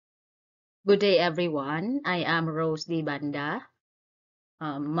Good day, everyone. I am Rose D. Banda.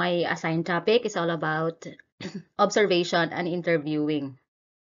 My assigned topic is all about observation and interviewing.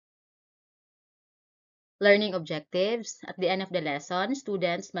 Learning objectives. At the end of the lesson,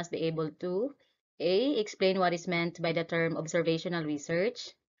 students must be able to A. Explain what is meant by the term observational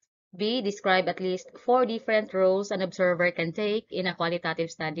research. B. Describe at least 4 different roles an observer can take in a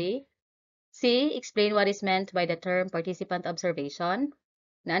qualitative study. C. Explain what is meant by the term participant observation,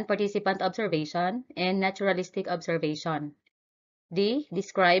 non-participant observation, and naturalistic observation. D.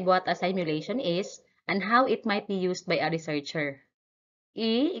 Describe what a simulation is and how it might be used by a researcher.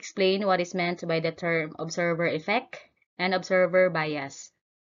 E. Explain what is meant by the term observer effect and observer bias.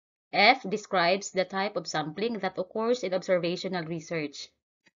 F. Describes the type of sampling that occurs in observational research.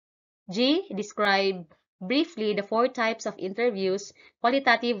 G. Describe briefly the 4 types of interviews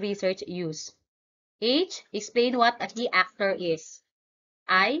qualitative research use. H. Explain what a key actor is.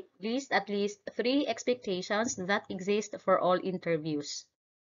 I. List at least 3 expectations that exist for all interviews.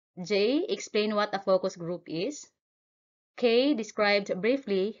 J. Explain what a focus group is. K. Described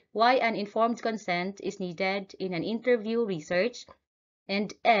briefly why an informed consent is needed in an interview research.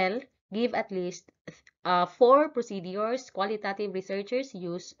 And L. Give at least 4 procedures qualitative researchers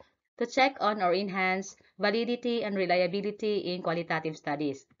use to check on or enhance validity and reliability in qualitative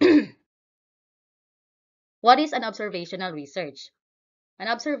studies. What is an observational research? An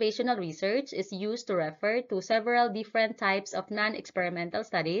observational research is used to refer to several different types of non-experimental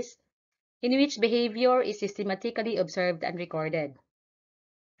studies in which behavior is systematically observed and recorded.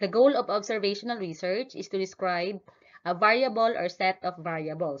 The goal of observational research is to describe a variable or set of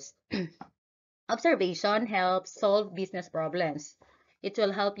variables. Observation helps solve business problems. It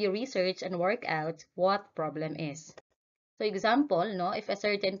will help you research and work out what problem is. So example, if a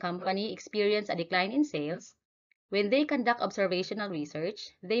certain company experiences a decline in sales, when they conduct observational research,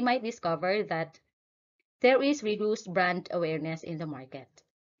 they might discover that there is reduced brand awareness in the market.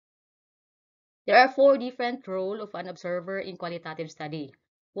 There are 4 different roles of an observer in qualitative study.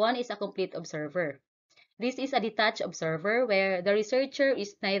 One is a complete observer. This is a detached observer where the researcher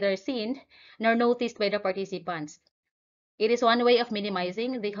is neither seen nor noticed by the participants. It is one way of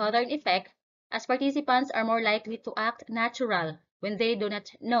minimizing the Hawthorne effect, as participants are more likely to act natural when they do not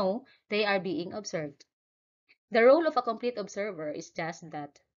know they are being observed. The role of a complete observer is just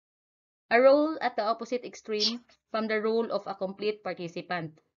that, a role at the opposite extreme from the role of a complete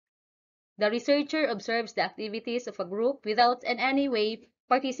participant. The researcher observes the activities of a group without in any way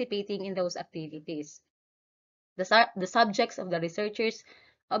participating in those activities. The subjects of the researcher's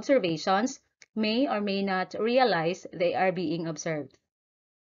observations may or may not realize they are being observed.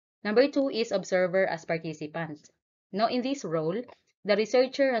 Number 2 is observer as participant. Now, in this role, the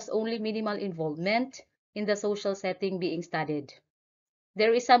researcher has only minimal involvement in the social setting being studied.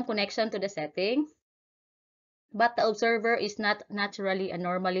 There is some connection to the setting, but the observer is not naturally and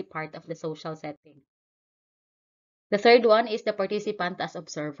normally part of the social setting. The third one is the participant as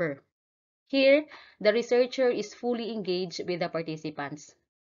observer. Here, the researcher is fully engaged with the participants.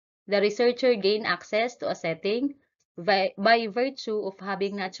 The researcher gains access to a setting by virtue of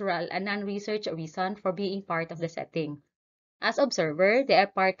having natural and non-research reason for being part of the setting. As observer, they are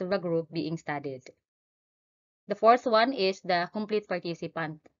part of a group being studied. The fourth one is the complete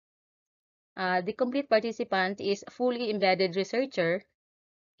participant. The complete participant is a fully embedded researcher.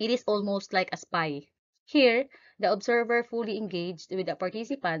 It is almost like a spy. Here, the observer fully engaged with the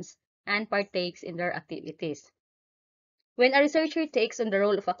participants and partakes in their activities. When a researcher takes on the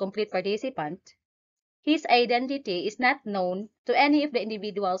role of a complete participant, his identity is not known to any of the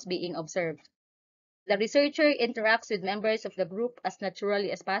individuals being observed. The researcher interacts with members of the group as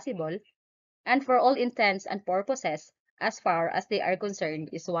naturally as possible, and for all intents and purposes, as far as they are concerned,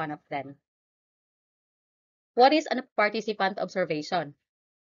 is one of them. What is a participant observation?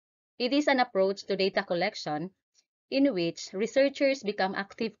 It is an approach to data collection in which researchers become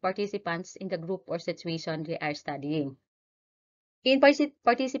active participants in the group or situation they are studying. In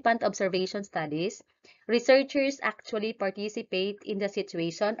participant observation studies, researchers actually participate in the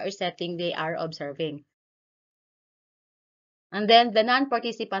situation or setting they are observing. And then the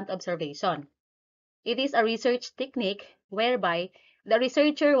non-participant observation. It is a research technique whereby the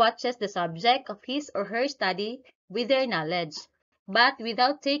researcher watches the subject of his or her study with their knowledge, but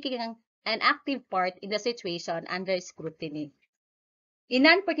without taking an active part in the situation under scrutiny. In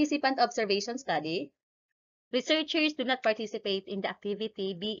non-participant observation study, researchers do not participate in the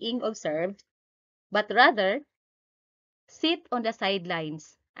activity being observed, but rather sit on the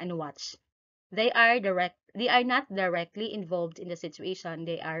sidelines and watch. They are not directly involved in the situation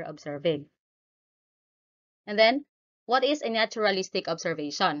they are observing. And then, what is a naturalistic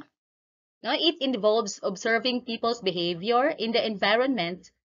observation? Now, it involves observing people's behavior in the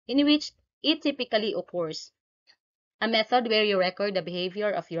environment in which it typically occurs, a method where you record the behavior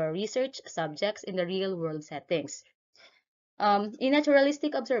of your research subjects in the real-world settings. In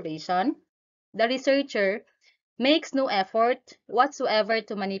naturalistic observation, the researcher makes no effort whatsoever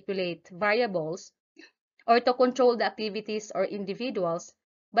to manipulate variables or to control the activities or individuals,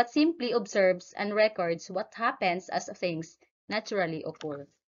 but simply observes and records what happens as things naturally occur.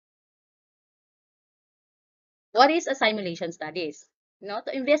 What is a simulation studies? Now,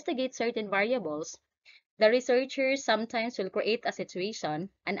 to investigate certain variables, the researchers sometimes will create a situation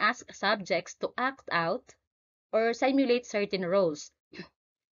and ask subjects to act out or simulate certain roles.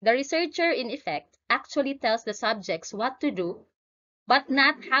 The researcher, in effect, actually tells the subjects what to do, but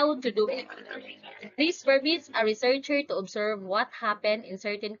not how to do it. This permits a researcher to observe what happened in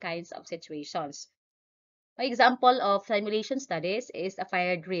certain kinds of situations. An example of simulation studies is a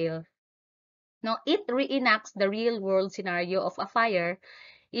fire drill. Now, it reenacts the real-world scenario of a fire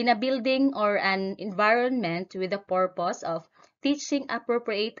in a building or an environment with the purpose of teaching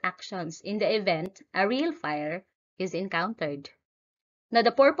appropriate actions in the event a real fire is encountered. Now,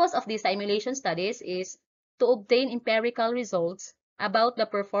 the purpose of these simulation studies is to obtain empirical results about the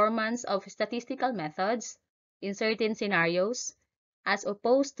performance of statistical methods in certain scenarios, as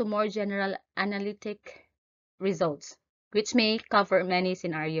opposed to more general analytic results, which may cover many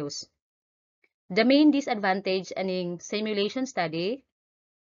scenarios. The main disadvantage in simulation study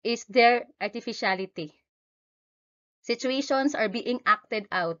is their artificiality. Situations are being acted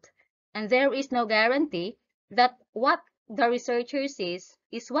out, and there is no guarantee that what the researcher says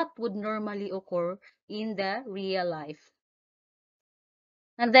is what would normally occur in the real life.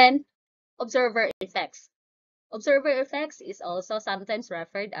 And then, observer effects. Observer effects is also sometimes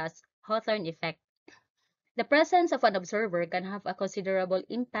referred as Hawthorne effect. The presence of an observer can have a considerable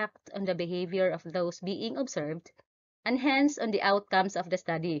impact on the behavior of those being observed, and hence on the outcomes of the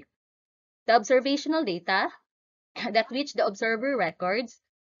study. The observational data that which the observer records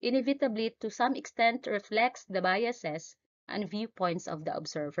inevitably to some extent reflects the biases and viewpoints of the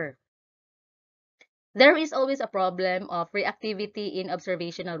observer. There is always a problem of reactivity in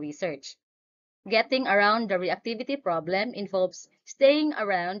observational research. Getting around the reactivity problem involves staying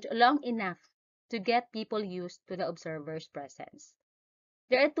around long enough to get people used to the observer's presence.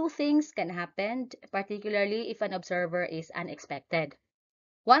 There are two things can happen, particularly if an observer is unexpected.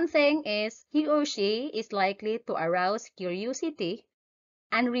 One thing is he or she is likely to arouse curiosity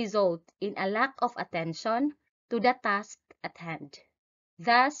and result in a lack of attention to the task at hand,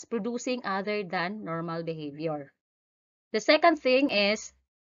 thus producing other than normal behavior. The second thing is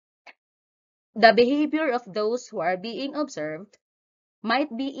the behavior of those who are being observed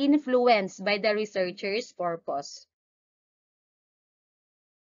might be influenced by the researcher's purpose.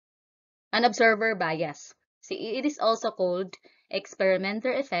 An observer bias. See, it is also called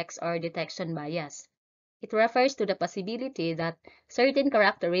experimenter effects or detection bias. It refers to the possibility that certain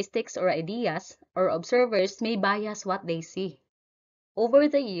characteristics or ideas or observers may bias what they see. Over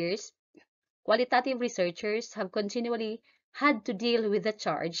the years, qualitative researchers have continually had to deal with the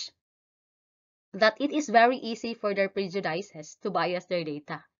charge that it is very easy for their prejudices to bias their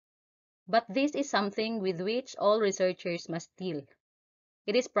data. But this is something with which all researchers must deal.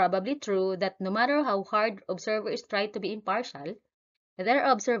 It is probably true that no matter how hard observers try to be impartial, their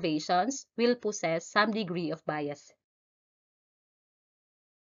observations will possess some degree of bias.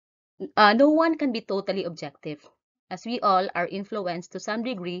 No one can be totally objective, as we all are influenced to some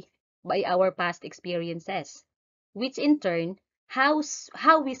degree by our past experiences, which in turn how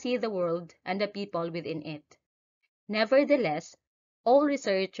we see the world and the people within it. Nevertheless, all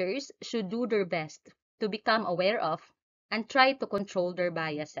researchers should do their best to become aware of and try to control their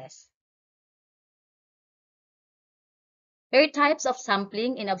biases. There are types of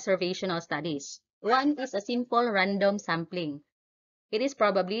sampling in observational studies. One is a simple random sampling. It is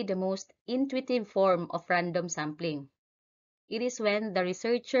probably the most intuitive form of random sampling. It is when the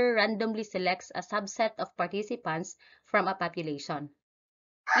researcher randomly selects a subset of participants from a population.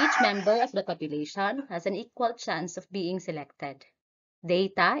 Each member of the population has an equal chance of being selected.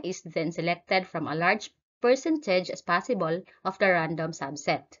 Data is then selected from a large percentage as possible of the random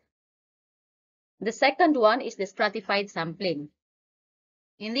subset. The second one is the stratified sampling.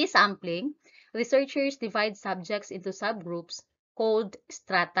 In this sampling, researchers divide subjects into subgroups called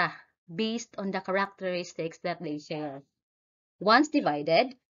strata based on the characteristics that they share. Once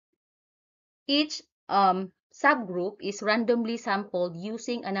divided, each subgroup is randomly sampled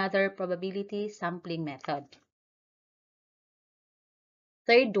using another probability sampling method.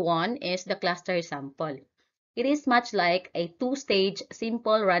 Third one is the cluster sample. It is much like a two-stage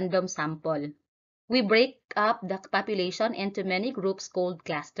simple random sample. We break up the population into many groups called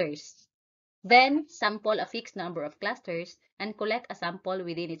clusters. Then sample a fixed number of clusters and collect a sample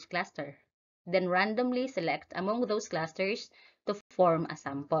within each cluster. Then randomly select among those clusters to form a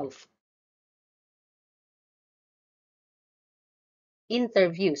sample.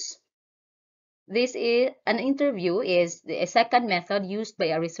 Interviews. An interview is a second method used by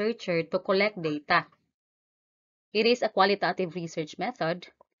a researcher to collect data. It is a qualitative research method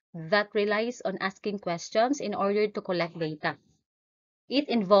that relies on asking questions in order to collect data. It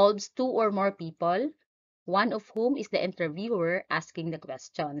involves two or more people, one of whom is the interviewer asking the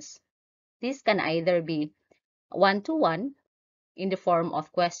questions. This can either be one-to-one in the form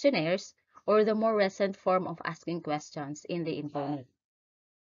of questionnaires or the more recent form of asking questions in the internet.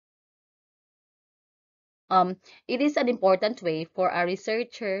 It is an important way for a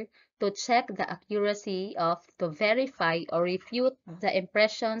researcher to check the accuracy to verify or refute the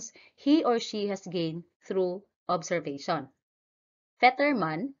impressions he or she has gained through observation.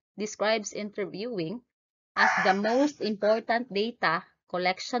 Fetterman describes interviewing as the most important data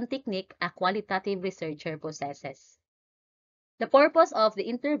collection technique a qualitative researcher possesses. The purpose of the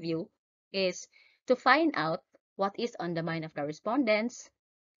interview is to find out what is on the mind of the respondents,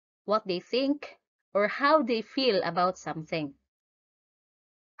 what they think, or how they feel about something.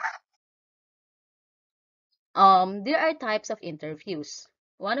 There are types of interviews,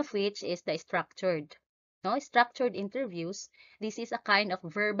 one of which is the structured. No, structured interviews, this is a kind of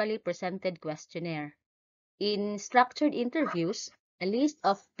verbally presented questionnaire. In structured interviews, a list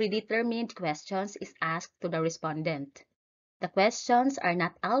of predetermined questions is asked to the respondent. The questions are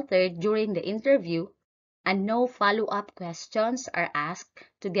not altered during the interview, and no follow-up questions are asked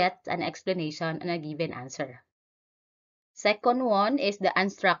to get an explanation on a given answer. Second one is the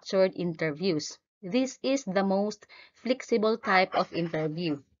unstructured interviews. This is the most flexible type of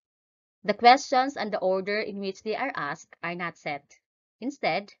interview. The questions and the order in which they are asked are not set.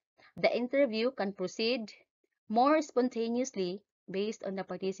 Instead, the interview can proceed more spontaneously based on the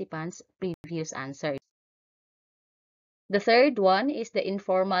participants' previous answers. The third one is the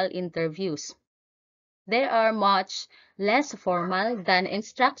informal interviews. They are much less formal than in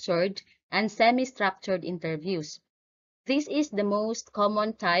structured and semi-structured interviews. This is the most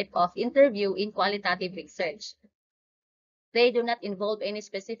common type of interview in qualitative research. They do not involve any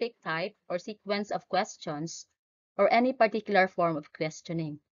specific type or sequence of questions or any particular form of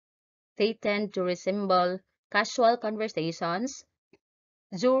questioning. They tend to resemble casual conversations,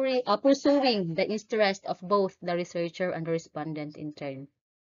 pursuing the interest of both the researcher and the respondent in turn.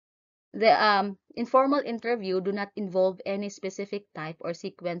 The informal interview do not involve any specific type or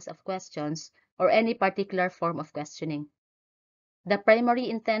sequence of questions or any particular form of questioning. The primary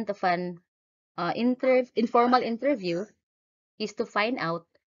intent of an informal interview is to find out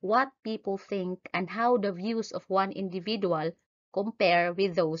what people think and how the views of one individual compare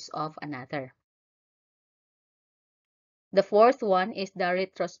with those of another. The fourth one is the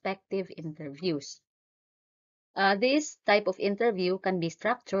retrospective interviews. This type of interview can be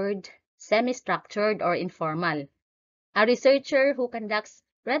structured, semi-structured, or informal. A researcher who conducts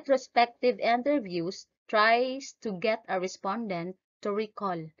retrospective interviews tries to get a respondent to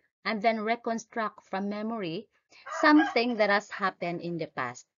recall and then reconstruct from memory something that has happened in the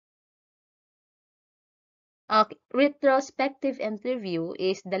past. A retrospective interview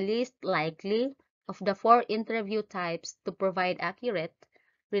is the least likely of the four interview types to provide accurate,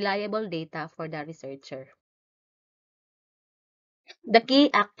 reliable data for the researcher. The key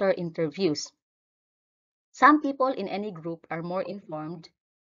actor interviews. Some people in any group are more informed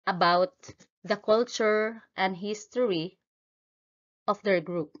about the culture and history of their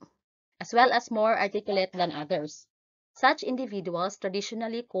group, as well as more articulate than others. Such individuals,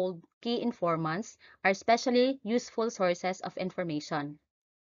 traditionally called key informants, are especially useful sources of information.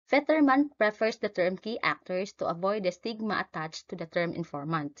 Fetterman prefers the term key actors to avoid the stigma attached to the term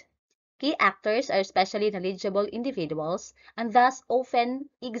informant. Key actors are especially knowledgeable individuals and thus often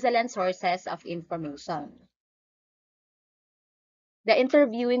excellent sources of information. The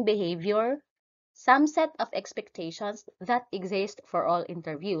interviewing behavior. Some set of expectations that exist for all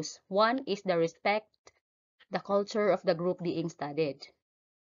interviews. One is the respect the culture of the group being studied.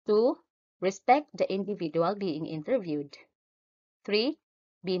 2. Respect the individual being interviewed. 3.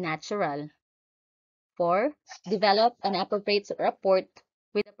 Be natural. 4. Develop an appropriate rapport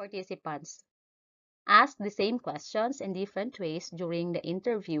with the participants. Ask the same questions in different ways during the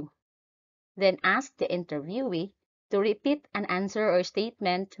interview. Then ask the interviewee to repeat an answer or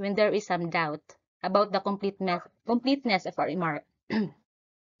statement when there is some doubt about the completeness of a remark.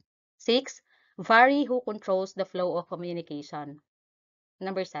 6. Vary who controls the flow of communication.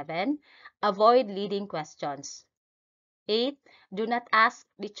 Number 7, avoid leading questions. 8, do not ask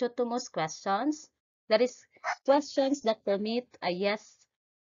dichotomous questions. That is, questions that permit a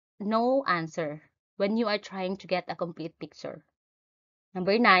yes-no answer when you are trying to get a complete picture.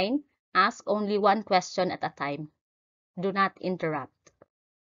 Number 9, ask only one question at a time. Do not interrupt.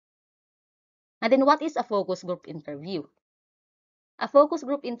 And then what is a focus group interview? A focus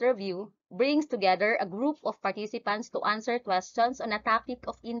group interview brings together a group of participants to answer questions on a topic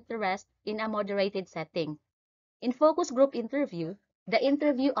of interest in a moderated setting. In focus group interview, the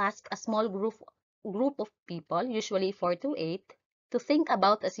interview asks a small group of people, usually 4 to 8, to think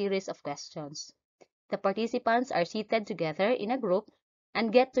about a series of questions. The participants are seated together in a group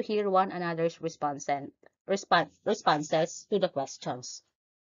and get to hear one another's responses to the questions.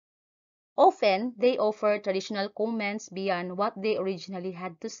 Often, they offer traditional comments beyond what they originally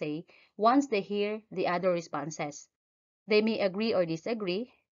had to say once they hear the other responses. They may agree or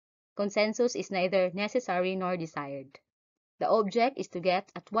disagree. Consensus is neither necessary nor desired. The object is to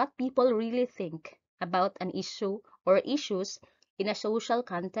get at what people really think about an issue or issues in a social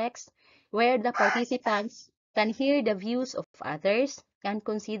context where the participants can hear the views of others and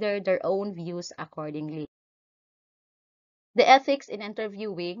consider their own views accordingly. The ethics in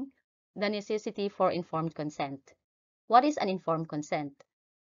interviewing, the necessity for informed consent. What is an informed consent?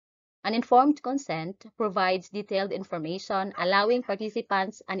 An informed consent provides detailed information allowing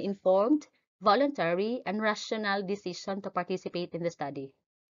participants an informed, voluntary, and rational decision to participate in the study.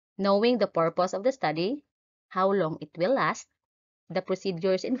 Knowing the purpose of the study, how long it will last, the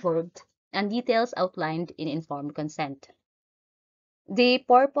procedures involved, and details outlined in informed consent. The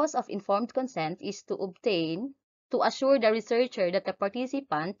purpose of informed consent is to assure the researcher that the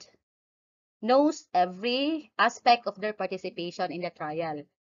participant knows every aspect of their participation in the trial,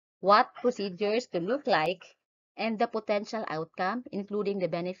 what procedures to look like, and the potential outcome, including the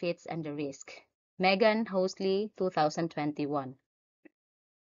benefits and the risk. Megan Hosley, 2021.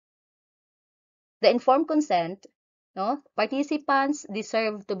 The informed consent, no, participants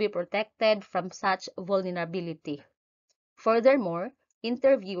deserve to be protected from such vulnerability. Furthermore,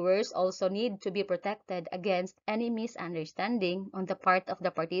 interviewers also need to be protected against any misunderstanding on the part of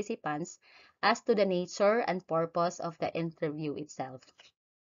the participants as to the nature and purpose of the interview itself.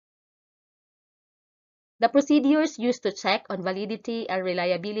 The procedures used to check on validity and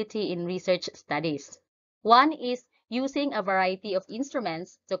reliability in research studies. One is using a variety of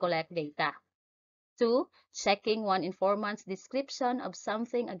instruments to collect data. 2. Checking one informant's description of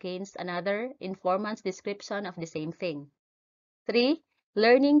something against another informant's description of the same thing. 3.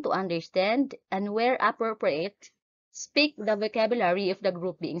 Learning to understand and, where appropriate, speak the vocabulary of the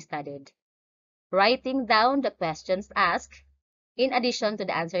group being studied. Writing down the questions asked in addition to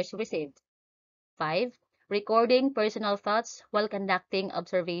the answers received. 5. Recording personal thoughts while conducting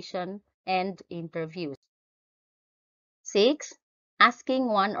observation and interviews. 6. Asking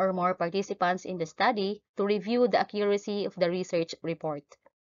one or more participants in the study to review the accuracy of the research report.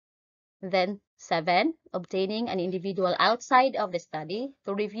 Then 7. Obtaining an individual outside of the study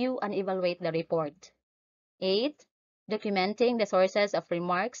to review and evaluate the report. 8. Documenting the sources of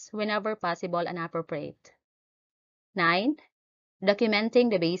remarks whenever possible and appropriate. 9. Documenting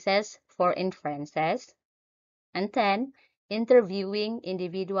the basis for inferences. And 10. Interviewing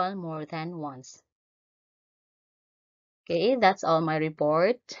individual more than once. Okay, that's all my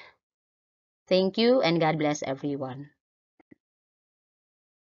report. Thank you and God bless everyone.